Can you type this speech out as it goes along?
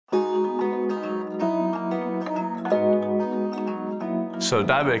So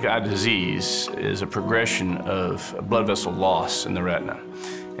diabetic eye disease is a progression of blood vessel loss in the retina.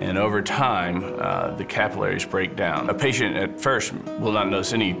 And over time, the capillaries break down. A patient at first will not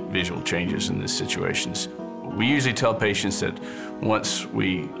notice any visual changes in these situations. We usually tell patients that once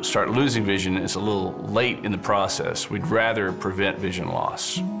we start losing vision, it's a little late in the process. We'd rather prevent vision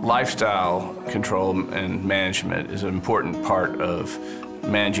loss. Lifestyle control and management is an important part of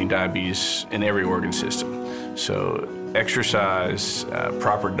managing diabetes in every organ system. So exercise,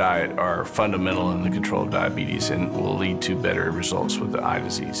 proper diet are fundamental in the control of diabetes and will lead to better results with the eye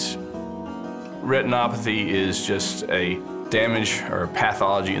disease. Retinopathy is just a damage or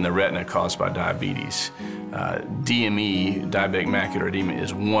pathology in the retina caused by diabetes. DME, diabetic macular edema,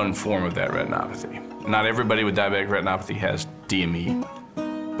 is one form of that retinopathy. Not everybody with diabetic retinopathy has DME,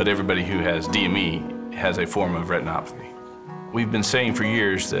 but everybody who has DME has a form of retinopathy. We've been saying for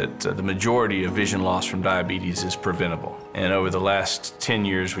years that the majority of vision loss from diabetes is preventable. And over the last 10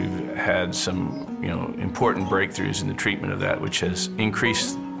 years, we've had some important breakthroughs in the treatment of that, which has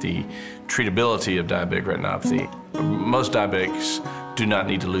increased the treatability of diabetic retinopathy. Most diabetics do not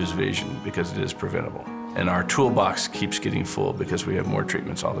need to lose vision because it is preventable. And our toolbox keeps getting full because we have more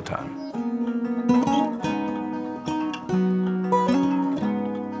treatments all the time.